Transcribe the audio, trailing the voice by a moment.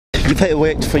You've hit a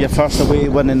weight for your first away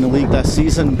win in the league this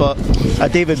season, but a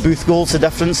David Booth goal's the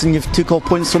difference, and you've took all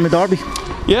points from the derby.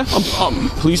 Yeah, I'm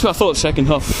pleased with it. I thought second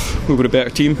half we were a better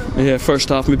team. First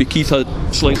half maybe Keith had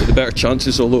slightly the better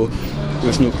chances, although there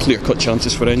was no clear-cut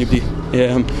chances for anybody.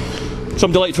 So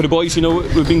I'm delighted for the boys.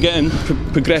 We've been getting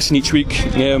progressing each week.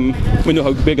 We know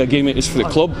how big a game it is for the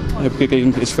club, how big a game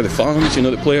it is for the fans.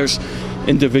 The players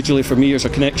individually, for me, there's a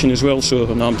connection as well. So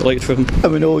I'm delighted for them.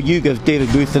 And we know you give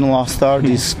David Booth in the last third.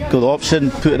 He's got the option,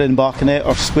 put it in back of net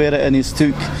or square it, and he's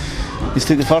took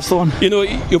the first one.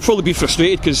 You'll probably be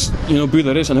frustrated because Booth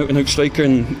is an out-and-out striker,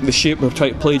 and the shape we're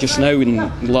trying to play just now in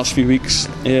the last few weeks,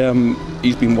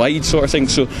 he's been wide sort of thing.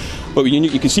 So, but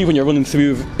you can see when you're running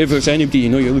through, if there's anybody,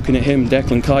 you're looking at him,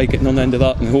 Declan Kai getting on the end of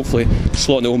that and hopefully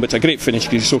slotting it home. But it's a great finish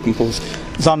because he's so composed.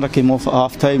 Zander came off at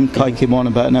half time, Kai came on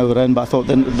about an hour in, but I thought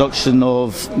the introduction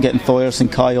of getting Thoyers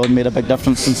and Kai on made a big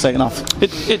difference in the second half.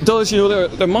 It does.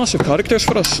 They're massive characters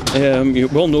for us. We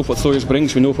all know what Thoyers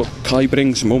brings, we know what Kai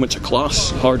brings, moments of class,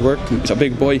 hard work. He's a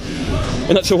big boy,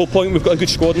 and that's the whole point. We've got a good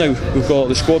squad now. We've got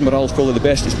the squad morale is probably the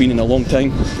best it's been in a long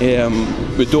time.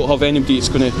 We don't have anybody that's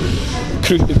going to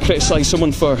criticise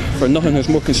someone for nothing. There's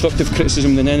more constructive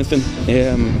criticism than anything,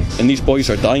 and these boys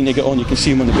are dying to get on. You can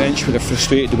see them on the bench where they're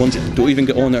frustrated. The ones that don't even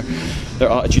get on, their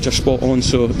attitudes are spot on,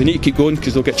 so they need to keep going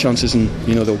because they'll get chances and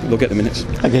they'll get the minutes.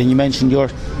 Again, you mentioned your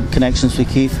connections with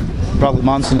Keith. Bradley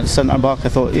Manson at centre back, I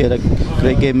thought he had a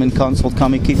great game and cancelled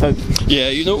Cammy Keith out. Yeah,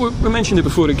 we mentioned it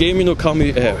before the game.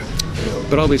 Cammy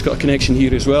Bradley's got a connection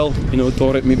here as well.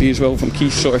 Dorrit maybe as well from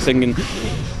Keith sort of thing, and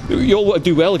you all want to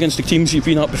do well against the teams you've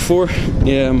been at before.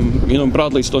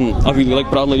 Bradley's done. I really like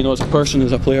Bradley, as a person,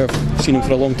 as a player. I've seen him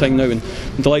for a long time now, and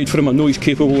I'm delighted for him. I know he's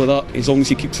capable of that. As long as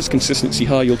he keeps his consistency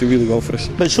high, he'll do really well for us.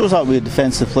 But it shows that with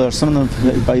defensive players. Some of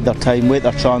them bide their time, wait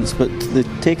their chance, but they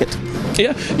take it.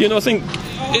 Yeah, I think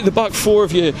the back four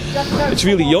of you, it's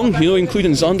really young,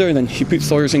 including Zander, and then you put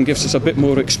Thoyers in, gives us a bit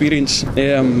more experience.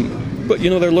 But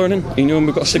they're learning, and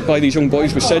we've got to stick by these young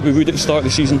boys. We said we would at the start of the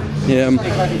season,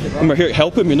 and we're here to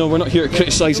help them. We're not here to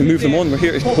criticise and move them on. We're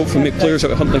here to hopefully make players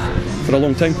out of Huntly for a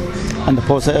long time. And the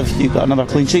positive, you got another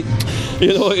clean sheet.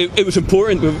 It was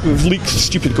important. We've leaked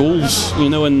stupid goals,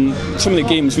 and some of the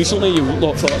games recently, you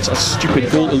lot thought that's a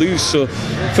stupid goal to lose. So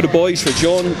for the boys, for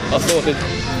John, I thought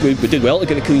that we did well to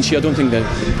get a clean sheet. I don't think the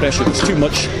pressure was too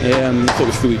much. I thought it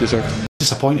was fully deserved.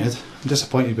 Disappointed. I'm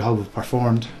disappointed with how we've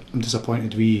performed. I'm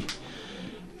disappointed we.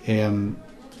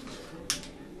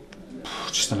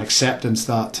 Just an acceptance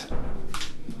that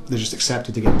they're just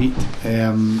accepted to get beat.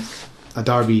 A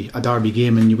derby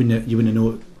game, and you wouldn't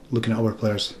know it looking at our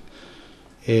players.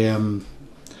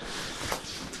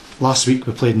 Last week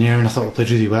we played Nairn. I thought we played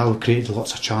really well. We created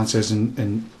lots of chances,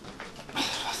 and I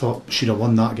thought we should have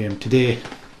won that game. Today,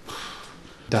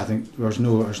 I think there's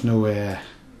no words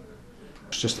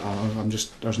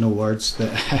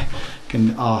that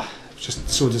can. Just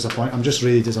so disappointed. I'm just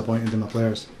really disappointed in my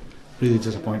players. Really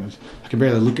disappointed. I can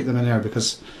barely look at them in there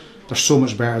because they're so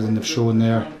much better than they've shown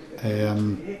there.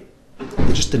 They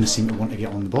just didn't seem to want to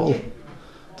get on the ball.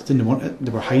 They didn't want it.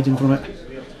 They were hiding from it.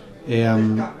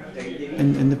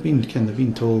 And they've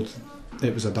been told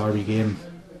it was a derby game.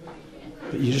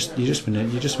 But you just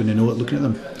wouldn't know it looking at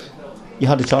them. You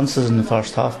had the chances in the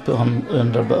first half, put him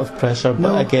under a bit of pressure,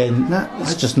 but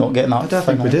it's just not getting that. I don't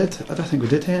think we did. I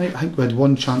think we had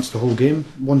one chance the whole game,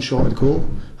 one shot at goal.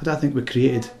 I don't think we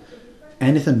created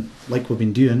anything like we've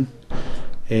been doing.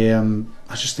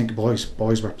 I just think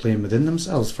boys were playing within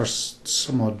themselves. For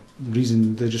some odd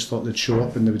reason, they just thought they'd show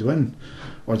up and they would win,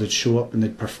 or they'd show up and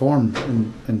they'd perform.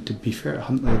 And to be fair to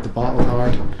Huntly, they battled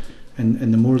hard, and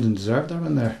they more than deserved their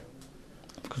win there.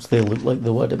 Because they looked like they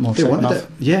wanted it more. They wanted it.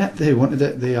 Yeah, they wanted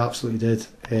it. They absolutely did.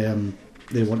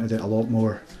 They wanted it a lot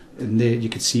more, and you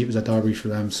could see it was a derby for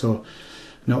them. So,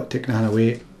 not taking a hand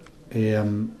away.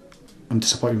 I'm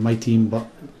disappointed with my team, but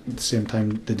at the same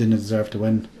time, they didn't deserve to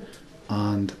win,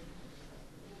 and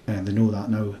they know that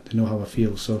now. They know how I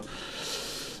feel. So,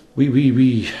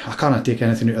 I cannot take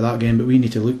anything out of that game, but we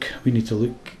need to look. We need to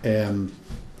look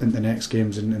in the next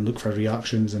games and look for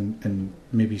reactions and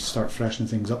maybe start freshening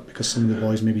things up, because some of the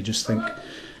boys maybe just think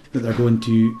that they're going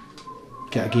to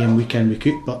get a game week in, week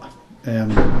out, but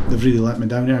they've really let me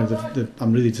down here.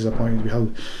 I'm really disappointed with how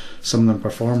some of them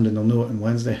performed, and they'll know it on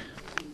Wednesday.